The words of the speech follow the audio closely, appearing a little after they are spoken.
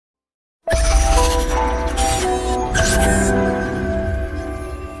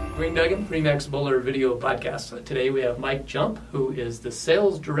Green Duggan, Remax Boulder Video Podcast. Today we have Mike Jump, who is the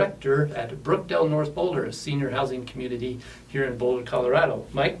Sales Director at Brookdale North Boulder, a senior housing community here in Boulder, Colorado.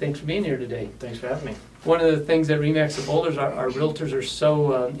 Mike, thanks for being here today. Thanks for having me. One of the things that Remax of Boulder, our realtors are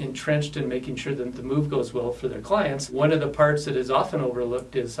so entrenched in making sure that the move goes well for their clients. One of the parts that is often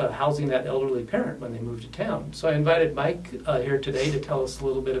overlooked is housing that elderly parent when they move to town. So I invited Mike here today to tell us a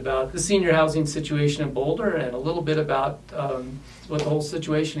little bit about the senior housing situation in Boulder and a little bit about what the whole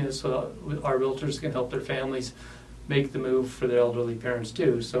situation is so our realtors can help their families make the move for their elderly parents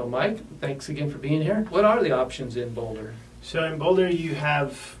too. So Mike, thanks again for being here. What are the options in Boulder? So in Boulder you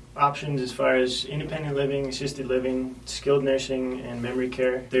have options as far as independent living, assisted living, skilled nursing, and memory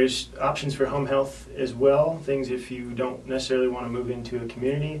care. There's options for home health as well, things if you don't necessarily want to move into a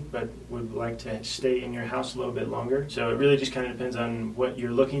community but would like to stay in your house a little bit longer. So it really just kind of depends on what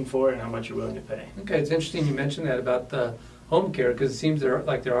you're looking for and how much you're willing to pay. Okay, it's interesting you mentioned that about the home care because it seems there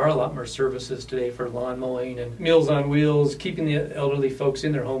are a lot more services today for lawn mowing and Meals on Wheels, keeping the elderly folks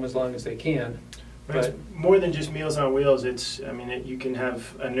in their home as long as they can. But it's more than just Meals on Wheels. You can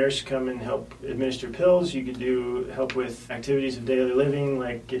have a nurse come and help administer pills. You could help with activities of daily living,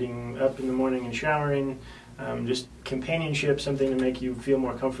 like getting up in the morning and showering. Just companionship, something to make you feel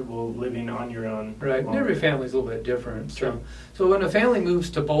more comfortable living on your own. Right. Every family's a little bit different. Sure. So when a family moves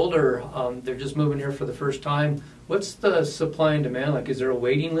to Boulder, they're just moving here for the first time. What's the supply and demand like? Is there a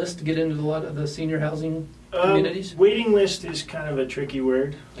waiting list to get into a lot of the senior housing communities? Waiting list is kind of a tricky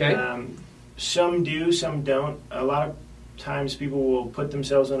word. Okay. Some do, some don't. A lot of times people will put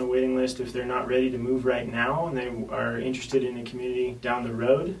themselves on a waiting list if they're not ready to move right now and they are interested in a community down the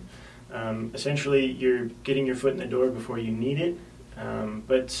road. Essentially, you're getting your foot in the door before you need it.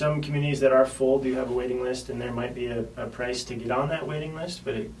 But some communities that are full do have a waiting list, and there might be a price to get on that waiting list,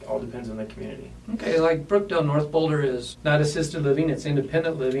 but it all depends on the community. Okay, like Brookdale North Boulder is not assisted living, it's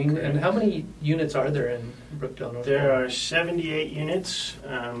independent living. Correct. And how many units are there in Brookdale North There Boulder? are 78 units.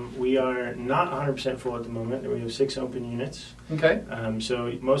 We are not 100% full at the moment. We have 6 open units. Okay.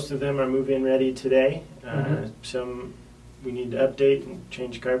 So most of them are move-in ready today. Some we need to update and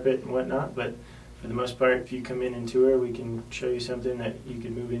change carpet and whatnot, but for the most part, if you come in and tour, we can show you something that you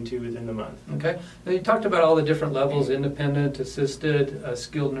can move into within the month. Okay. Now you talked about all the different levels, independent, assisted,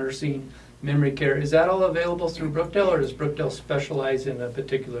 skilled nursing, memory care. Is that all available through Brookdale, or does Brookdale specialize in a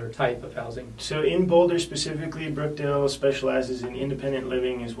particular type of housing? So in Boulder specifically, Brookdale specializes in independent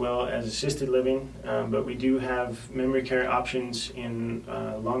living as well as assisted living, but we do have memory care options in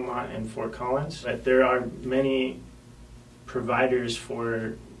Longmont and Fort Collins. But there are many providers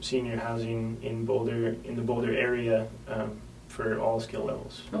for senior housing in the Boulder area for all skill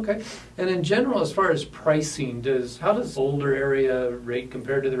levels. Okay. And in general, as far as pricing, how does Boulder area rate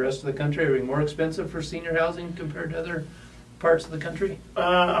compared to the rest of the country? Are we more expensive for senior housing compared to other parts of the country?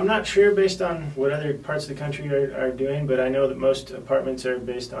 I'm not sure based on what other parts of the country are doing, but I know that most apartments are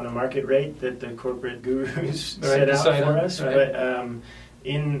based on a market rate that the corporate gurus set out for us. Right. But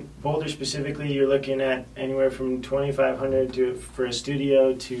in Boulder specifically, you're looking at anywhere from $2,500 for a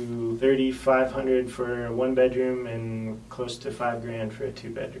studio to $3,500 for a 1-bedroom and close to $5,000 for a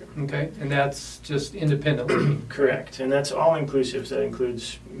 2-bedroom. Okay, and that's just independent living. Correct, and that's all inclusive. So that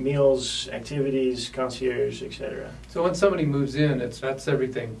includes meals, activities, concierge, etc. So when somebody moves in, that's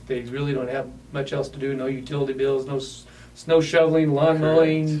everything. They really don't have much else to do. No utility bills, no snow shoveling, lawn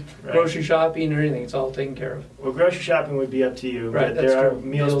mowing, grocery shopping, or anything. It's all taken care of. Well, grocery shopping would be up to you. Right, but there are true.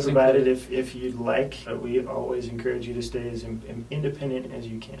 meals provided if you'd like. But we always encourage you to stay as independent as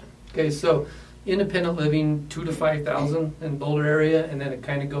you can. Okay, so independent living, $2,000 to $5,000 in Boulder area, and then it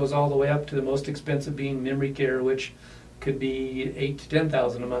kind of goes all the way up to the most expensive being memory care, which could be $8,000 to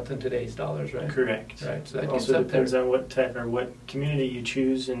 $10,000 a month in today's dollars, right? Correct. Right. So that also depends on what type or what community you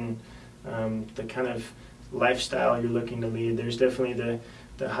choose and the kind of lifestyle you're looking to lead. There's definitely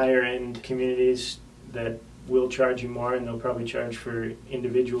the higher end communities that will charge you more, and they'll probably charge for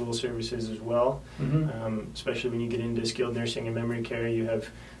individual services as well. Especially when you get into skilled nursing and memory care, you have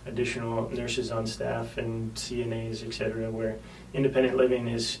additional nurses on staff and CNAs, etc., where independent living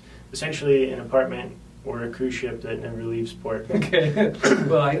is essentially an apartment or a cruise ship that never leaves port. Okay.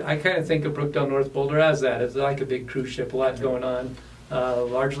 Well, I kind of think of Brookdale North Boulder as that. It's like a big cruise ship, a lot going on.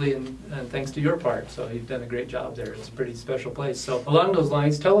 Largely and thanks to your part. So you've done a great job there. It's a pretty special place. So along those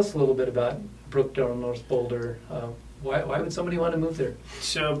lines, tell us a little bit about Brookdale North Boulder. Why would somebody want to move there?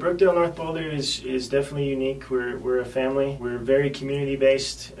 So Brookdale North Boulder is definitely unique. We're a family. We're very community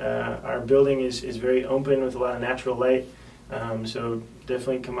based. Our building is very open with a lot of natural light. So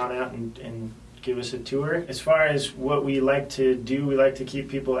definitely come on out and give us a tour. As far as what we like to do, we like to keep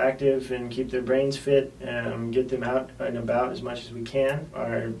people active and keep their brains fit, get them out and about as much as we can.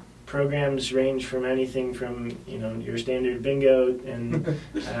 Our programs range from anything from your standard bingo and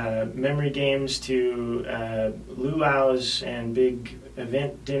memory games to luau's and big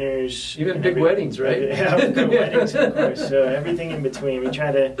event dinners. Even big weddings, right? Yeah, big weddings, of course. So everything in between. We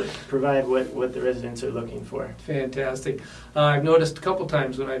try to provide what the residents are looking for. Fantastic. I've noticed a couple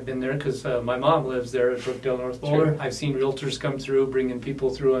times when I've been there, because my mom lives there at Brookdale North Boulder. Sure. I've seen realtors come through, bringing people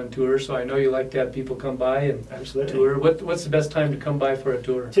through on tour, so I know you like to have people come by and Absolutely. tour. What's the best time to come by for a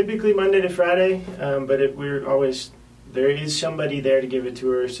tour? Typically Monday to Friday, but there is somebody there to give a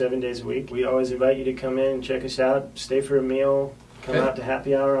tour 7 days a week. We always invite you to come in and check us out, stay for a meal, come out to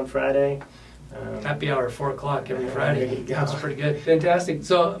happy hour on Friday. Happy hour, 4 o'clock every Friday. There you go. That's pretty good. Fantastic.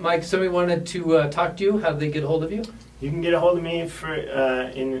 So, Mike, somebody wanted to talk to you. How do they get a hold of you? You can get a hold of me for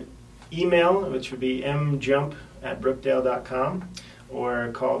in email, which would be mjump@brookdale.com, or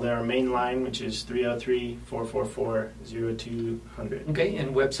call our main line, which is 303-444-0200. Okay,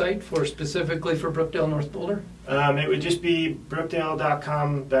 and website specifically for Brookdale North Boulder? It would just be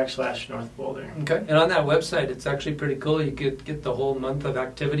brookdale.com/North Boulder. Okay, and on that website, it's actually pretty cool. You get the whole month of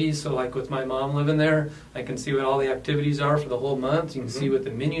activities. So like with my mom living there, I can see what all the activities are for the whole month. You can see what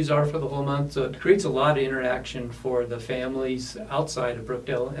the menus are for the whole month. So it creates a lot of interaction for the families outside of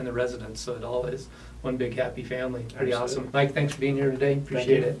Brookdale and the residents. So it all is one big happy family. Pretty Absolutely. awesome. Mike, thanks for being here today.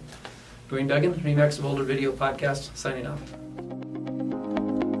 Appreciate it. Dwayne Duggan, Remax of Older Video Podcast, signing off.